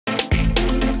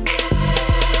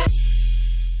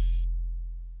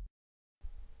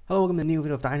Hello, welcome to a new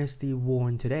video of Dynasty War,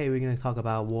 and today we're going to talk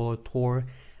about Warlord Tour.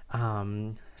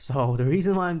 So the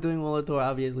reason why I'm doing Warlord Tour,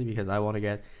 obviously, because I want to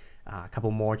get a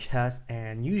couple more chests,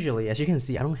 and usually, as you can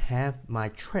see, I don't have my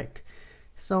trick.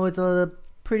 So it's a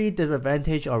pretty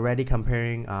disadvantage already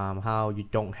comparing how you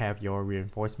don't have your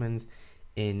reinforcements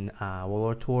in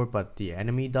Warlord Tour, but the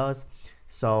enemy does.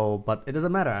 So, but it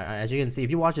doesn't matter. As you can see,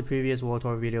 if you watch the previous Warlord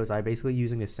Tour videos, I basically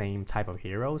using the same type of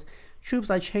heroes. Troops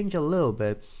I change a little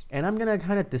bit, and I'm gonna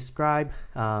kind of describe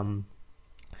to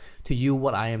you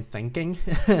what I am thinking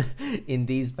in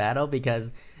these battle,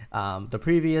 because the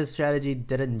previous strategy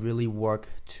didn't really work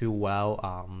too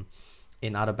well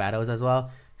in other battles as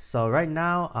well. So right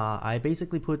now, I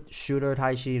basically put Shooter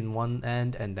Taichi in one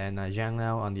end and then Zhang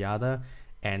Liao on the other,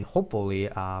 and hopefully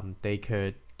they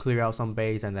could clear out some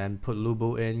base and then put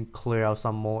Lubu in, clear out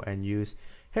some more, and use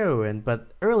Heroine.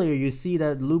 But earlier you see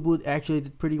that Lubu actually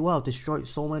did pretty well, destroyed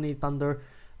so many Thunder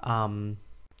Thunder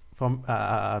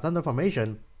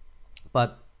formation,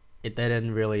 but it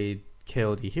didn't really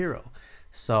kill the hero.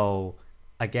 So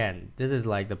again, this is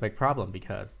like the big problem,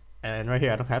 because and right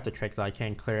here I don't have the trick, so I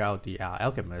can't clear out the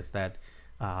alchemist that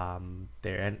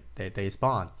they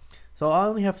spawn. So I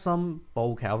only have some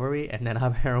bow cavalry, and then I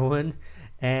have heroine,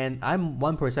 and I'm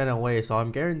 1% away, so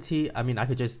I'm guaranteed. I mean, I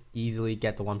could just easily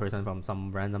get the 1% from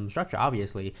some random structure.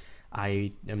 Obviously,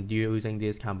 I am using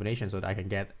this combination so that I can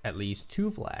get at least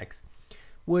 2 flags,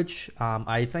 which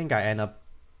I think I end up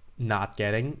not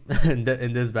getting in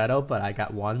this battle, but I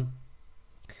got 1.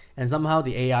 And somehow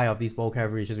the AI of these bow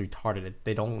cavalry is just retarded.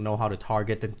 They don't know how to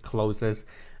target the closest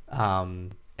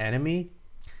enemy.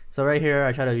 So right here,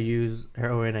 I try to use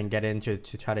heroine and get in to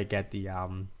try to get the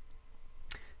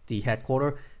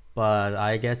headquarter, but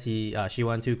I guess she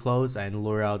went too close and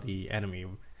lure out the enemy,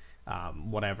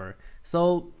 whatever.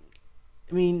 So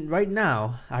I mean, right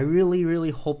now, I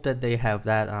really hope that they have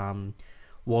that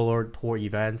Warlord Tour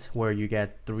event where you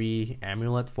get 3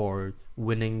 amulet for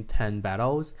winning 10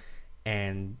 battles,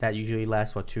 and that usually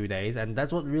lasts for 2 days, and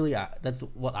that's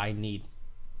what I need.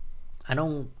 I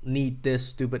don't need this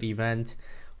stupid event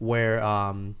where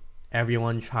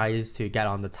everyone tries to get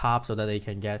on the top so that they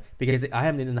can get, because I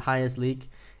am in the highest league,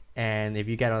 and if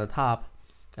you get on the top,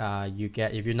 you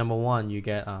get, if you're number 1, you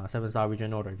get 7-star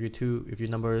region order. If you're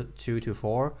number 2 to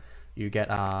 4, you get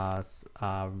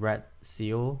red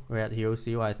hero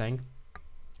seal, I think.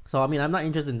 So I mean, I'm not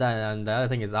interested in that, and the other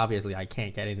thing is, obviously I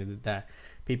can't get into that.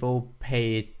 People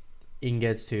pay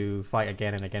ingots to fight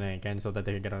again and again and again so that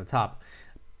they can get on the top.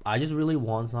 I just really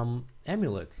want some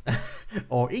amulets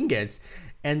or ingots,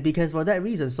 and because for that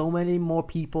reason, so many more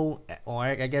people, or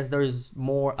I guess there's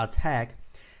more attack.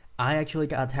 I actually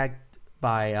got attacked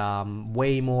by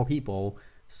way more people,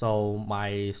 so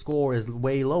my score is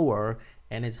way lower,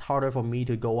 and it's harder for me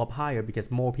to go up higher because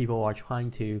more people are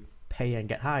trying to pay and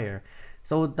get higher.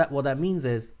 So that what that means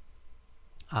is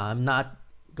I'm not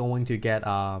going to get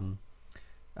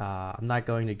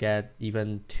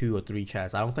even 2 or 3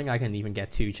 chests. I don't think I can even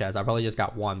get 2 chests. I probably just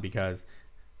got 1 because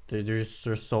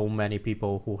there's so many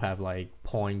people who have like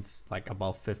points like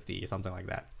above 50 or something like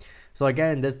that. So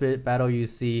again, this battle you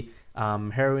see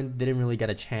heroine didn't really get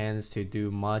a chance to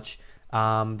do much.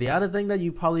 The other thing that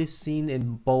you probably seen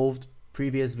in both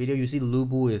previous video, you see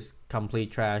Lubu is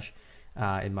complete trash.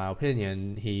 In my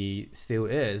opinion, he still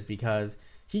is, because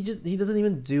he doesn't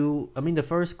even do. I mean, the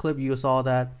first clip you saw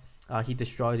that he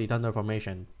destroyed the Thunder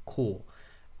formation, cool,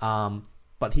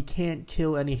 but he can't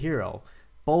kill any hero.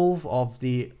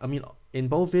 In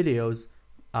both videos,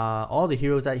 all the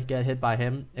heroes that get hit by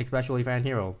him, especially fan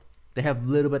hero, they have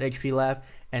little bit HP left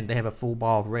and they have a full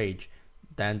bar of rage.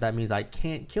 Then that means I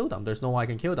can't kill them. There's no way I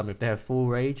can kill them if they have full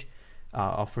rage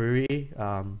or fury.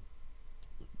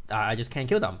 I just can't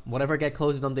kill them. Whatever get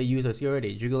close to them, they use a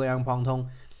security. Zhuge Pong Tong.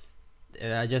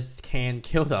 I just can't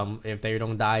kill them if they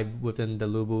don't die within the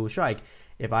Lubu strike.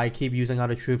 If I keep using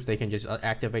other troops, they can just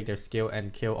activate their skill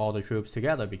and kill all the troops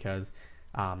together, because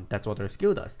that's what their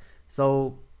skill does.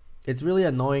 So it's really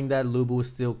annoying that Lubu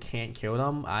still can't kill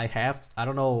them. I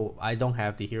don't know, I don't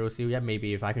have the hero seal yet.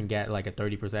 Maybe if I can get like a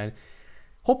 30%.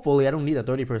 Hopefully, I don't need a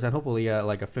 30%. Hopefully,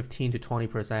 like a 15 to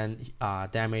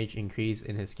 20% damage increase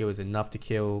in his skill is enough to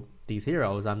kill these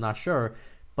heroes. I'm not sure,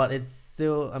 but it's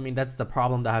still. I mean, that's the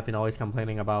problem that I've been always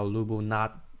complaining about. Lubu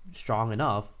not strong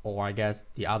enough, or I guess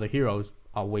the other heroes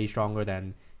are way stronger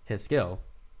than his skill.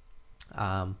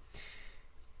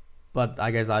 But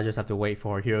I guess I just have to wait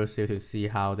for hero seal to see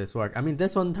how this works. I mean,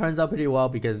 this one turns out pretty well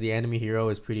because the enemy hero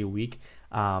is pretty weak.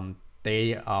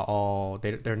 They're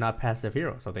not passive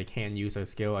heroes, so they can't use a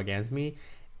skill against me,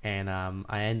 and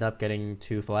I end up getting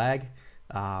 2 flag,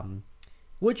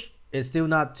 which is still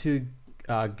not too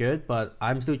good, but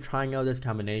I'm still trying out this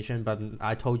combination. But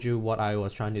I told you what I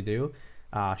was trying to do.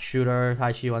 Shooter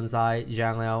Taichi one side,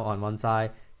 Zhang Liao on one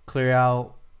side, clear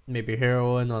out maybe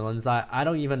heroine on one side. I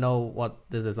don't even know what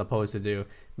this is supposed to do.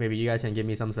 Maybe you guys can give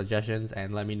me some suggestions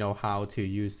and let me know how to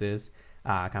use this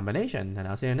combination. And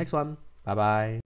I'll see you in the next one. Bye bye.